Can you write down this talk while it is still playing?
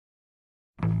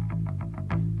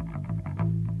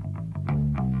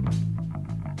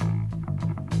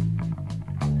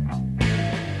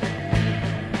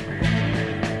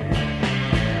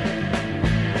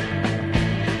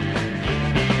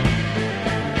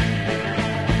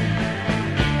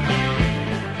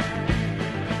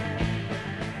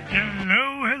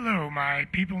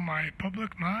people, my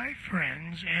public, my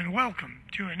friends, and welcome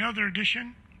to another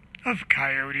edition of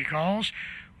Coyote Calls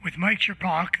with Mike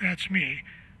Sherpak. That's me.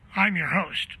 I'm your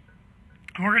host.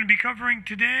 And we're going to be covering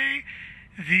today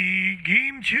the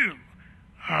Game 2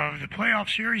 of the playoff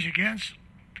series against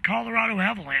the Colorado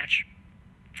Avalanche.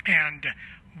 And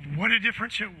what a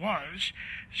difference it was.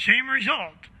 Same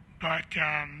result, but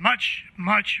much,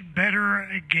 much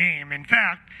better game. In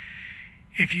fact,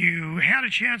 if you had a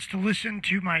chance to listen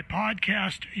to my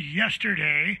podcast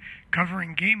yesterday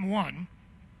covering Game 1,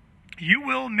 you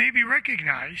will maybe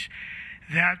recognize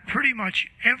that pretty much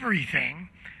everything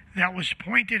that was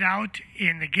pointed out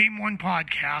in the Game 1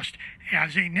 podcast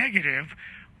as a negative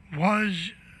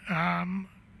was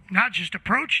not just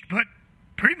approached, but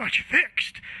pretty much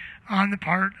fixed on the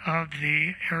part of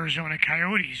the Arizona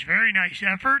Coyotes. Very nice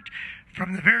effort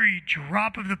from the very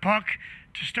drop of the puck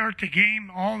to start the game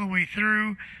all the way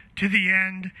through to the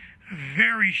end.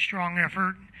 Very strong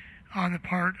effort on the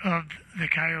part of the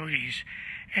Coyotes.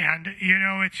 And, you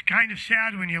know, it's kind of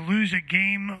sad when you lose a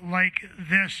game like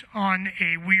this on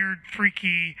a weird,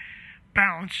 freaky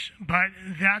bounce, but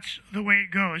that's the way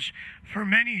it goes. For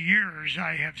many years,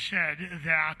 I have said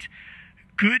that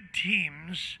good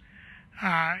teams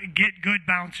get good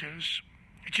bounces.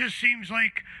 It just seems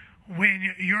like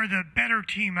when you're the better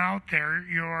team out there,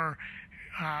 you're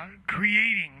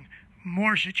creating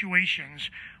more situations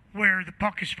where the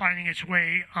puck is finding its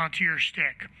way onto your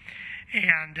stick.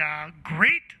 And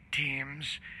great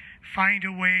teams find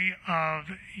a way of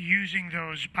using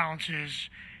those bounces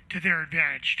to their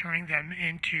advantage, turning them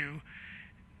into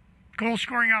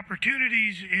goal-scoring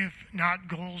opportunities, if not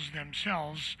goals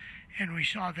themselves. And we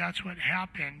saw that's what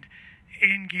happened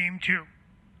in Game 2.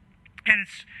 And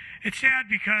it's sad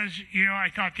because, you know, I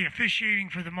thought the officiating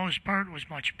for the most part was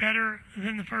much better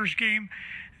than the first game.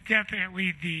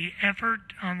 Definitely the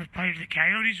effort on the part of the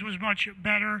Coyotes was much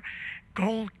better.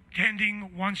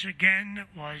 Goaltending, once again,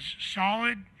 was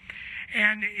solid.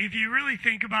 And if you really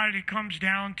think about it, it comes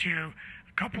down to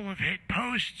a couple of hit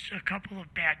posts, a couple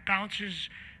of bad bounces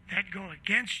that go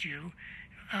against you,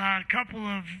 a couple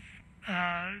of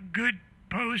good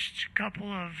posts, a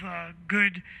couple of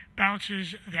good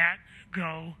bounces that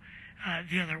go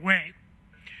the other way.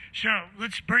 So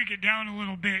let's break it down a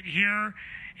little bit here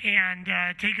and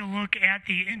take a look at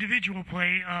the individual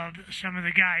play of some of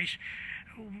the guys.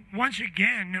 Once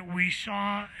again, we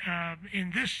saw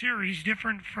in this series,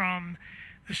 different from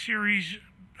the series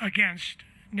against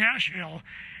Nashville,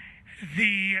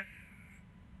 the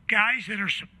guys that are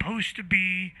supposed to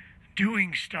be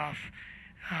doing stuff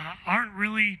aren't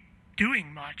really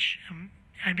doing much.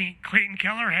 I mean, Clayton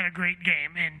Keller had a great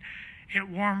game, and it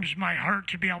warms my heart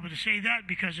to be able to say that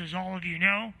because, as all of you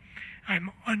know,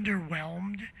 I'm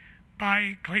underwhelmed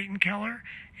by Clayton Keller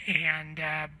and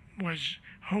was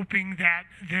hoping that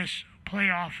this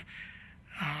playoff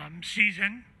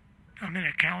season, I'm going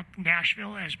to count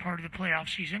Nashville as part of the playoff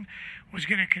season, was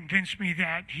going to convince me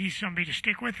that he's somebody to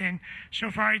stick with, and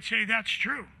so far I'd say that's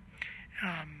true.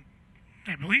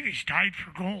 I believe he's tied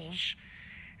for goals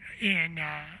in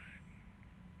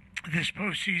this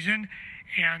postseason,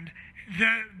 and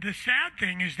the sad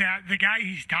thing is that the guy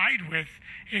he's tied with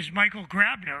is Michael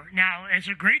Grabner. Now, it's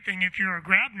a great thing if you're a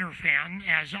Grabner fan,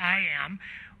 as I am.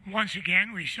 Once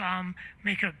again, we saw him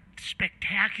make a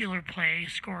spectacular play,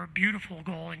 score a beautiful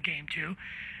goal in Game 2.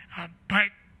 But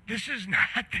this is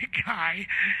not the guy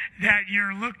that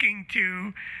you're looking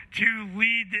to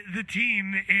lead the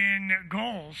team in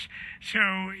goals.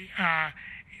 So,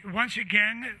 once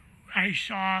again, I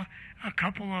saw a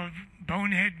couple of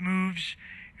bonehead moves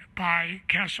by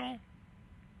Kessel.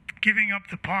 Giving up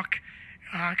the puck,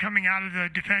 coming out of the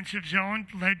defensive zone,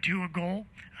 led to a goal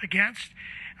against.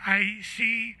 I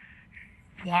see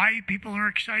why people are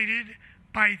excited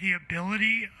by the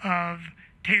ability of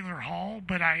Taylor Hall,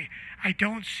 but I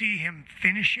don't see him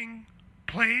finishing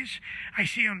plays. I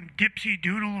see him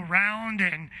dipsy-doodle around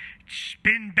and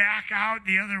spin back out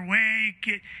the other way,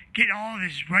 get all of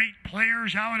his right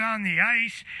players out on the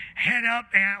ice, head up,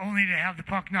 and only to have the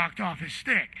puck knocked off his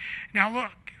stick. Now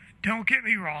look, don't get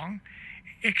me wrong,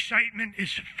 excitement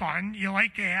is fun. You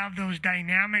like to have those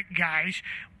dynamic guys,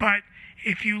 but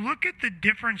if you look at the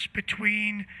difference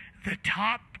between the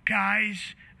top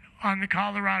guys on the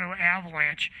Colorado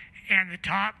Avalanche and the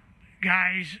top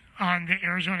guys on the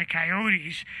Arizona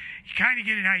Coyotes, you kind of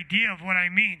get an idea of what I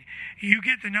mean. You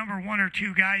get the number one or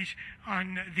two guys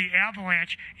on the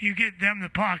Avalanche, you get them the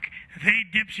puck, they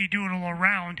dipsy-doodle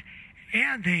around,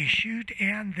 and they shoot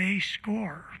and they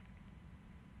score.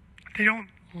 They don't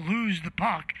lose the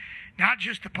puck, not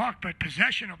just the puck, but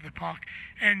possession of the puck,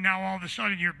 and now all of a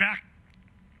sudden you're back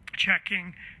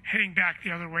checking, heading back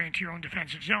the other way into your own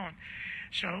defensive zone.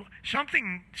 So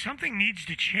something needs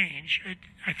to change.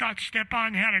 I thought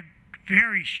Stepan had a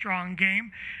very strong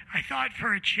game. I thought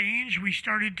for a change we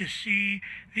started to see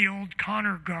the old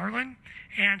Connor Garland,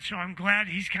 and so I'm glad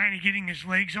he's kind of getting his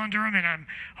legs under him, and I'm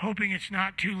hoping it's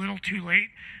not too little too late.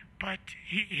 But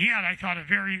he had, I thought, a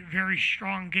very, very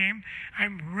strong game.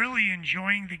 I'm really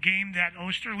enjoying the game that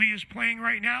Osterley is playing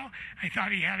right now. I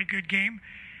thought he had a good game.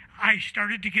 I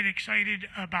started to get excited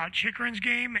about Chychrun's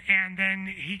game, and then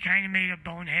he kind of made a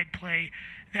bonehead play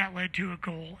that led to a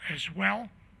goal as well.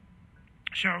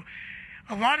 So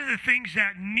a lot of the things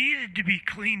that needed to be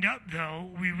cleaned up,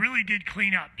 though, we really did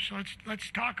clean up. So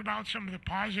let's talk about some of the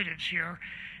positives here,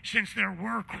 since there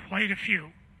were quite a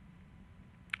few.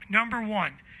 Number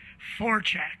one,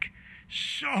 forecheck.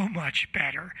 So much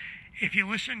better. If you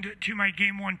listened to my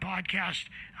Game 1 podcast,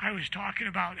 I was talking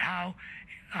about how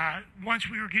once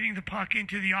we were getting the puck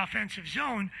into the offensive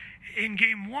zone, in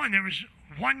Game 1, there was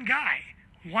one guy,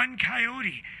 one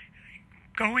Coyote,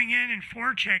 going in and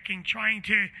forechecking, trying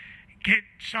to get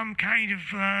some kind of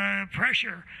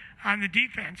pressure on the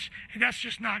defense. And that's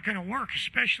just not going to work,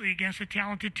 especially against a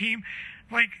talented team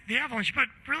like the Avalanche, but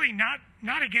really not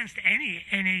against any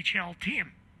NHL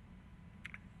team.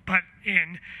 But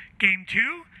in Game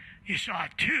 2, you saw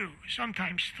 2,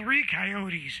 sometimes 3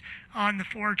 Coyotes on the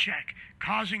forecheck,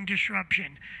 causing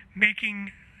disruption,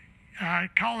 making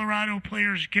Colorado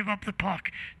players give up the puck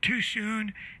too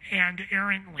soon and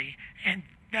errantly. And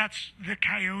that's the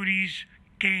Coyotes'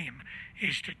 game,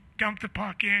 is to dump the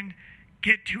puck in,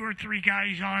 get 2 or 3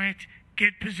 guys on it,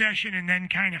 get possession, and then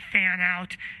kind of fan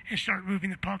out and start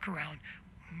moving the puck around.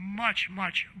 Much,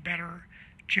 much better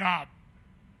job.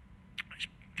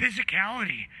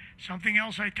 Physicality, something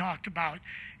else I talked about,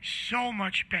 so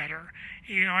much better.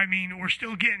 We're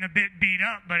still getting a bit beat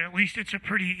up, but at least it's a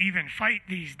pretty even fight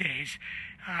these days.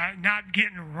 Not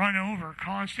getting run over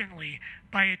constantly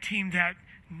by a team that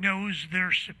knows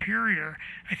they're superior.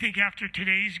 I think after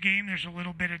today's game, there's a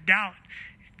little bit of doubt.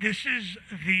 This is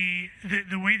the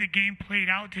way the game played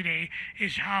out today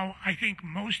is how I think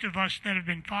most of us that have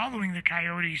been following the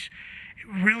Coyotes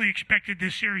really expected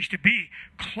this series to be.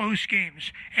 Close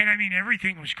games. And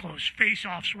everything was close.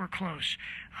 Face-offs were close.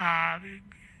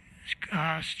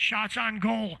 Shots on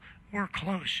goal were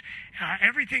close.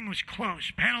 Everything was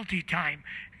close. Penalty time,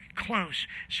 close.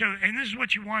 So, and this is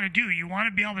what you want to do. You want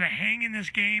to be able to hang in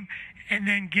this game and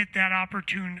then get that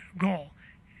opportune goal.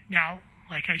 Now,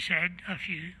 like I said a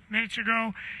few minutes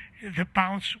ago, the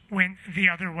bounce went the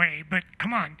other way. But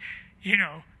come on,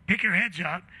 pick your heads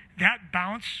up. That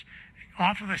bounce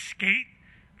off of a skate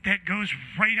that goes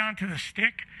right onto the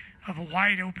stick of a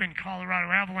wide-open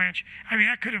Colorado Avalanche,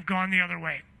 that could have gone the other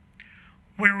way.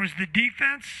 Where was the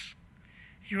defense?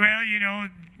 Well,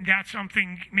 that's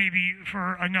something maybe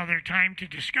for another time to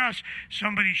discuss.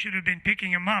 Somebody should have been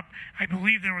picking him up. I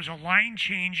believe there was a line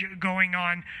change going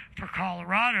on for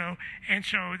Colorado, and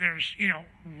so there's,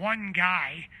 one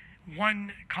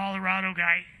Colorado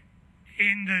guy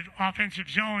in the offensive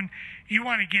zone. You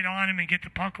want to get on him and get the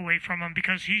puck away from him,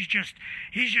 because he's just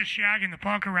shagging the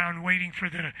puck around waiting for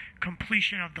the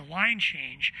completion of the line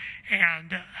change.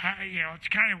 And it's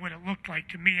kind of what it looked like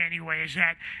to me anyway, is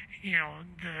that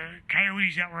the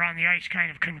Coyotes that were on the ice kind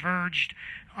of converged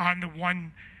on the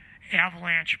one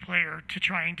Avalanche player to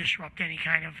try and disrupt any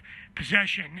kind of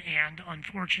possession. And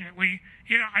unfortunately,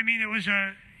 it was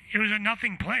a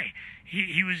nothing play.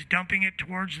 He was dumping it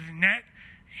towards the net,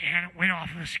 and it went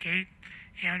off of the skate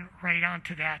and right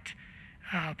onto that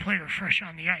player fresh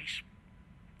on the ice.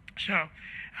 So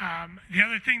the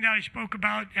other thing that I spoke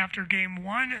about after Game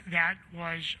 1 that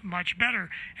was much better,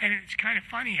 and it's kind of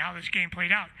funny how this game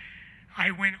played out. I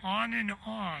went on and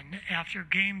on after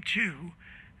Game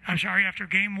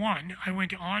 1. I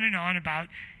went on and on about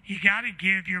you got to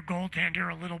give your goaltender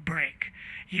a little break.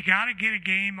 You got to get a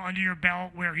game under your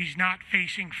belt where he's not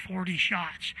facing 40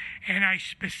 shots. And I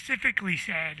specifically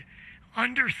said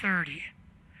under 30.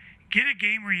 Get a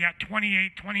game where you got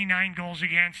 28, 29 goals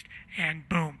against, and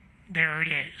boom, there it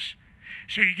is.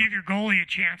 So you give your goalie a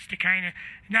chance to kind of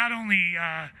not only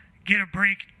get a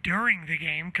break during the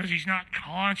game, because he's not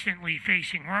constantly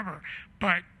facing rubber,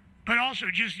 but also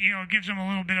just, gives him a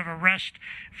little bit of a rest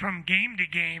from game to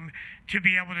game to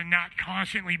be able to not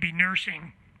constantly be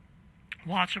nursing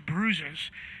lots of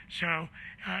bruises. So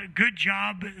good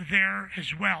job there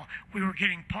as well. We were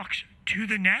getting pucks to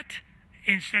the net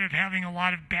instead of having a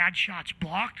lot of bad shots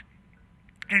blocked.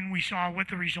 And we saw what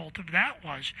the result of that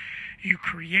was. You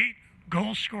create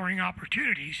goal-scoring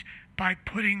opportunities by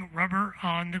putting rubber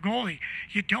on the goalie.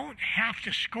 You don't have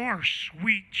to score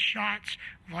sweet shots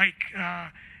like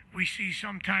we see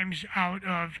sometimes out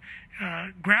of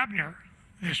Grabner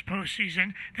this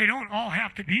postseason. They don't all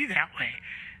have to be that way.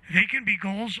 They can be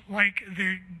goals like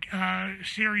the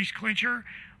series clincher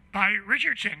by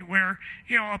Richardson, where,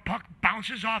 a puck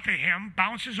bounces off of him,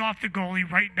 bounces off the goalie,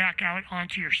 right back out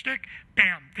onto your stick.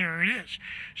 Bam, there it is.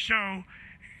 So,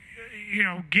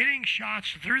 getting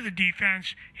shots through the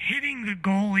defense, hitting the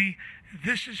goalie,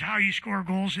 this is how you score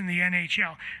goals in the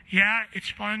NHL. Yeah, it's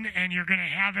fun, and you're going to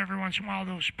have every once in a while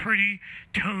those pretty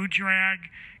toe drag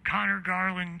Connor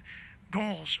Garland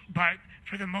goals, but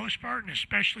for the most part, and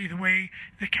especially the way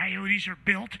the Coyotes are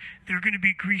built, they're going to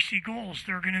be greasy goals.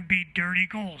 They're going to be dirty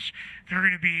goals. They're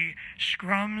going to be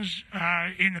scrums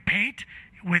in the paint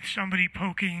with somebody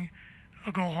poking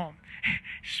a goal home.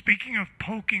 Speaking of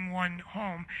poking one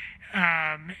home,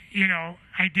 I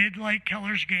did like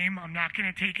Keller's game. I'm not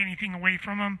going to take anything away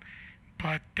from him,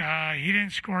 but he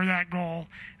didn't score that goal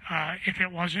if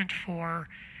it wasn't for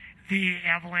the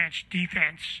Avalanche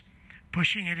defense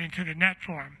pushing it into the net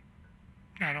for him.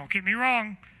 Now, don't get me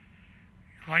wrong.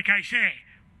 Like I say,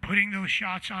 putting those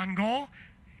shots on goal,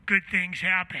 good things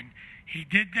happen. He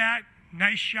did that.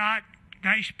 Nice shot,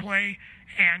 nice play,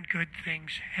 and good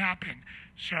things happen.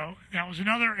 So that was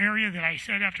another area that I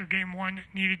said after game one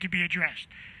needed to be addressed.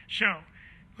 So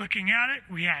looking at it,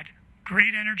 we had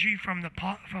great energy from the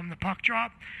puck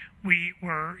drop. We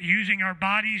were using our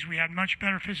bodies. We had much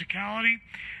better physicality.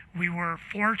 We were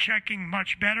forechecking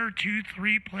much better,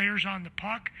 2-3 players on the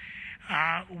puck.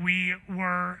 We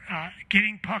were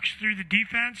getting pucks through the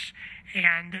defense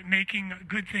and making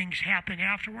good things happen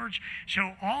afterwards.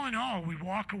 So all in all, we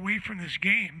walk away from this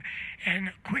game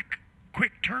and quick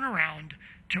turnaround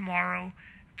tomorrow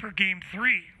for Game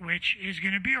 3, which is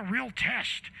going to be a real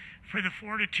test for the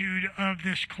fortitude of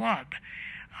this club.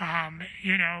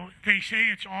 They say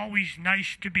it's always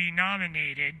nice to be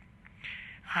nominated.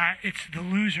 It's the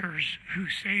losers who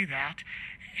say that.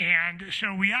 And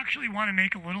so we actually want to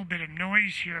make a little bit of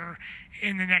noise here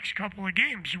in the next couple of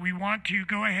games. We want to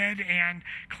go ahead and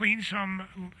clean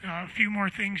a few more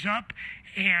things up,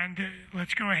 and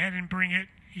let's go ahead and bring it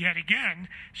yet again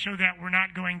so that we're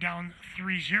not going down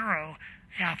 3-0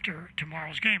 after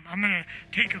tomorrow's game. I'm going to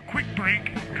take a quick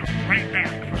break, come right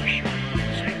back for a short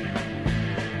segment.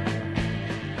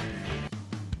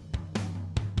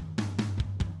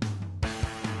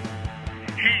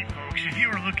 Hey folks, if you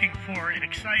are looking for an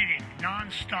exciting,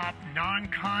 non-stop,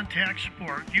 non-contact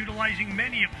sport utilizing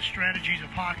many of the strategies of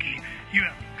hockey, you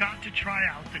have got to try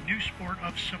out the new sport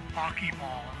of sabaki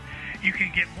ball. You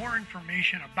can get more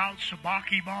information about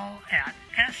sabaki ball at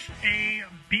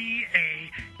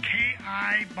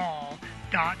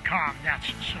sabakiball.com.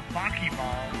 That's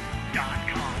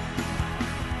sabakiball.com.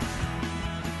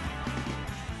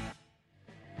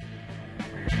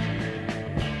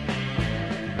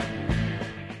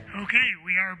 Okay,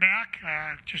 we are back.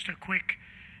 Just a quick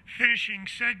finishing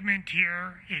segment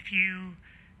here. If you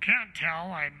can't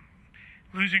tell, I'm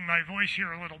losing my voice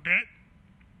here a little bit.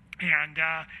 And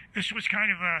this was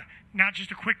kind of not just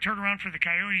a quick turnaround for the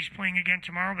Coyotes playing again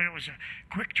tomorrow, but it was a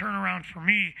quick turnaround for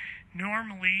me.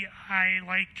 Normally, I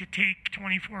like to take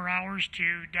 24 hours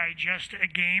to digest a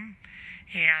game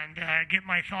and get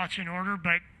my thoughts in order,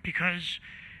 but because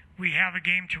we have a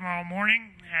game tomorrow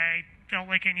morning, I felt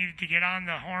like I needed to get on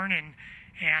the horn and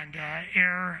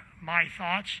air my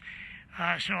thoughts.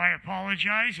 So I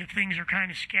apologize if things are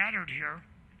kind of scattered here.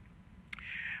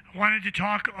 I wanted to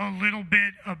talk a little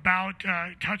bit about,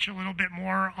 touch a little bit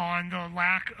more on the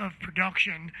lack of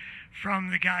production from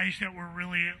the guys that we're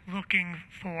really looking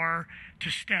for to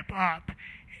step up.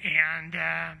 And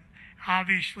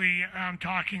obviously, I'm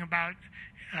talking about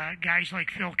guys like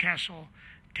Phil Kessel,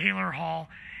 Taylor Hall,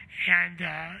 and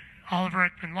Oliver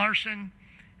Ekman-Larsson.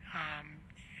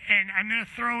 And I'm going to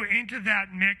throw into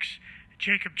that mix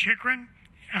Jacob Chychrun.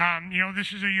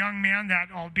 This is a young man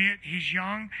that, albeit he's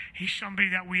young, he's somebody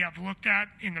that we have looked at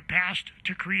in the past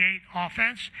to create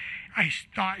offense. I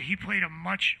thought he played a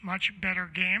much, much better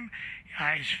game.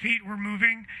 His feet were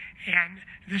moving, and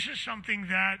this is something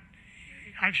that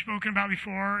I've spoken about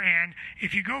before. And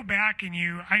if you go back and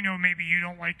I know maybe you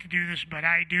don't like to do this, but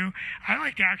I do. I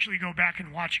like to actually go back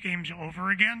and watch games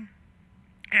over again.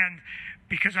 And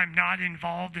because I'm not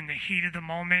involved in the heat of the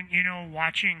moment,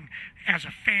 watching as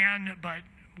a fan, but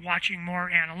watching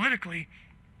more analytically,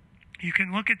 you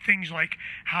can look at things like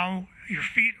how your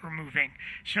feet are moving.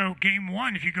 So game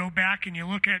one, if you go back and you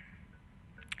look at,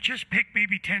 just pick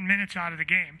maybe 10 minutes out of the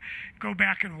game, go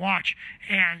back and watch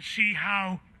and see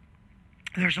how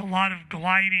there's a lot of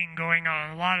gliding going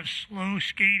on, a lot of slow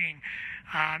skating.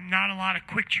 Not a lot of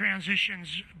quick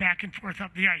transitions back and forth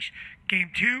up the ice.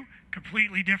 Game 2,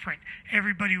 completely different.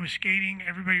 Everybody was skating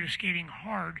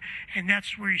hard, and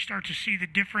that's where you start to see the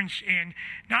difference in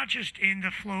not just in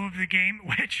the flow of the game,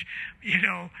 which,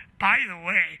 by the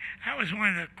way, that was one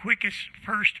of the quickest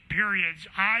first periods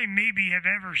I maybe have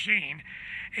ever seen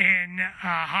in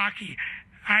hockey.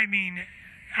 I mean,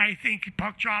 I think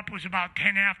puck drop was about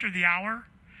 10 after the hour,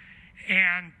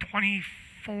 and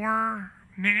 24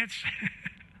 minutes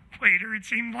later, it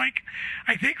seemed like.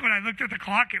 I think when I looked at the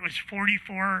clock, it was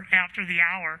 44 after the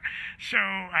hour. So,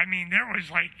 I mean, there was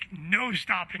like no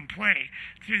stop and play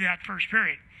through that first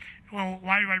period. Well,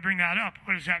 why do I bring that up?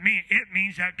 What does that mean? It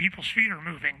means that people's feet are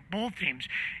moving, both teams.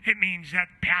 It means that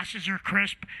passes are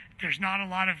crisp. There's not a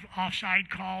lot of offside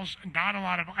calls, not a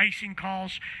lot of icing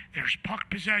calls. There's puck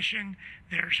possession.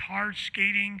 There's hard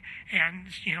skating. And,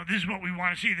 this is what we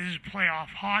want to see. This is playoff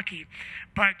hockey.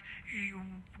 But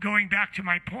going back to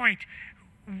my point,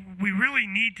 we really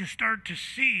need to start to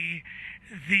see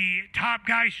the top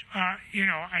guys.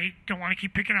 I don't want to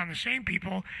keep picking on the same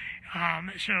people.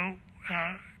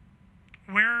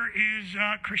 Where is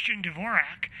Christian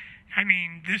Dvorak? I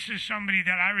mean, this is somebody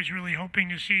that I was really hoping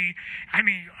to see. I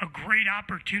mean, a great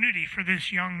opportunity for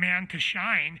this young man to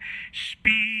shine.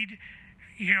 Speed,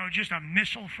 just a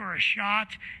missile for a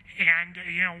shot. And,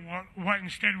 what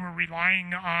instead we're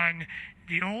relying on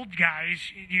the old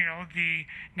guys, the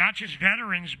not just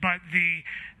veterans, but the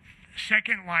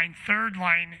second line, third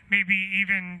line, maybe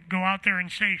even go out there and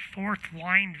say fourth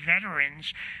line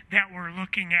veterans that we're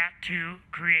looking at to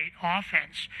create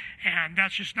offense. And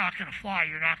that's just not going to fly.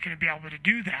 You're not going to be able to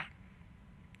do that.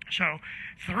 So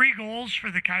 3 goals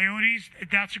for the Coyotes,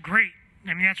 that's great.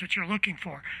 I mean, that's what you're looking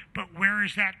for. But where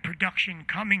is that production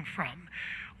coming from?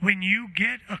 When you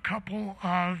get a couple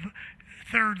of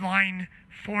third line,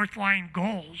 fourth line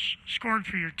goals scored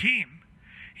for your team,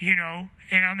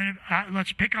 and I'm going to,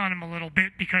 let's pick on him a little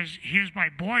bit because he is my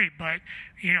boy, but,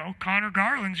 Connor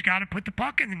Garland's got to put the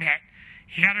puck in the net.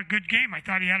 He had a good game. I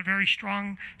thought he had a very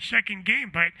strong second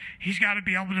game, but he's got to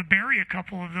be able to bury a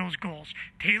couple of those goals.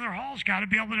 Taylor Hall's got to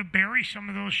be able to bury some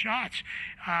of those shots.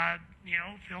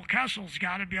 Phil Kessel's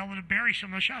got to be able to bury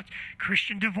some of those shots.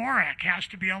 Christian Dvorak has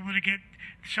to be able to get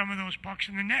some of those pucks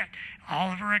in the net.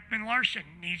 Oliver Ekman-Larsson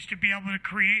needs to be able to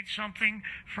create something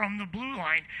from the blue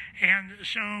line. And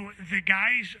so the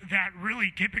guys that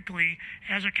really typically,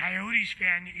 as a Coyotes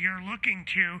fan, you're looking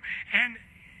to, and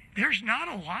there's not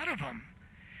a lot of them.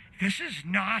 This is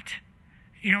not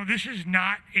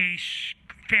a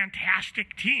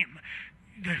fantastic team.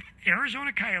 The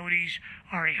Arizona Coyotes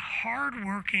are a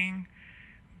hard-working,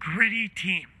 gritty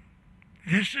team.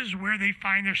 This is where they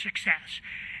find their success.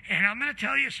 And I'm going to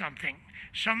tell you something.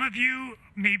 Some of you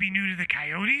may be new to the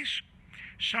Coyotes.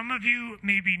 Some of you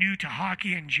may be new to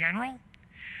hockey in general.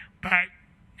 But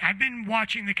I've been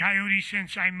watching the Coyotes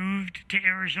since I moved to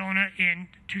Arizona in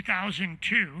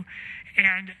 2002.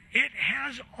 And it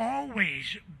has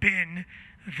always been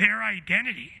their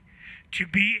identity to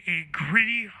be a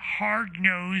gritty,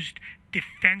 hard-nosed,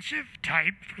 defensive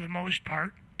type, for the most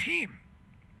part, team.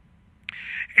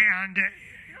 And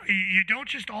you don't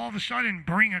just all of a sudden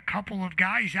bring a couple of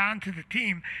guys onto the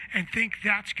team and think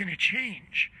that's going to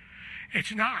change.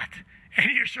 It's not.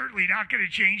 And you're certainly not going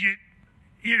to change it,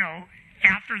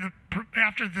 after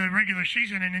the regular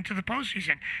season and into the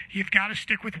postseason. You've got to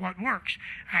stick with what works.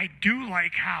 I do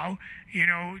like how,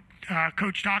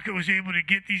 Coach Taka was able to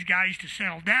get these guys to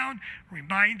settle down,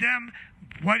 remind them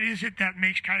what is it that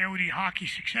makes Coyote hockey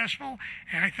successful,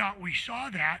 and I thought we saw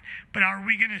that. But are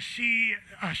we going to see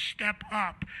a step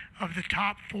up of the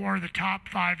top 4, the top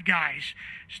 5 guys?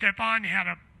 Stepan had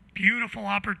a beautiful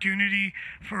opportunity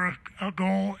for a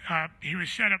goal. He was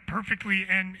set up perfectly,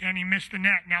 and he missed the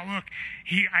net. Now, look,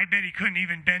 I bet he couldn't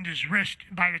even bend his wrist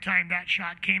by the time that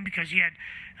shot came because he had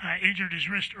injured his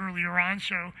wrist earlier on.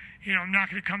 So, I'm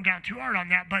not going to come down too hard on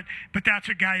that. But that's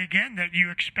a guy, again, that you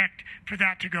expect for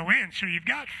that to go in. So you've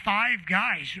got 5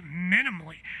 guys,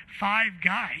 minimally 5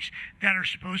 guys, that are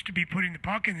supposed to be putting the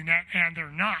puck in the net, and they're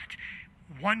not.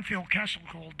 One Phil Kessel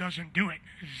goal doesn't do it.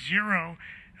 0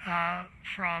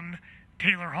 from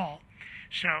Taylor Hall.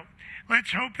 So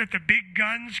let's hope that the big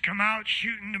guns come out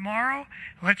shooting tomorrow.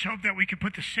 Let's hope that we can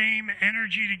put the same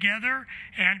energy together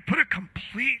and put a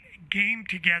complete game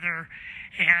together.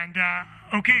 And,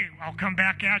 okay, I'll come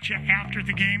back at you after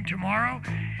the game tomorrow.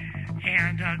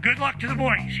 And good luck to the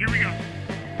boys. Here we go.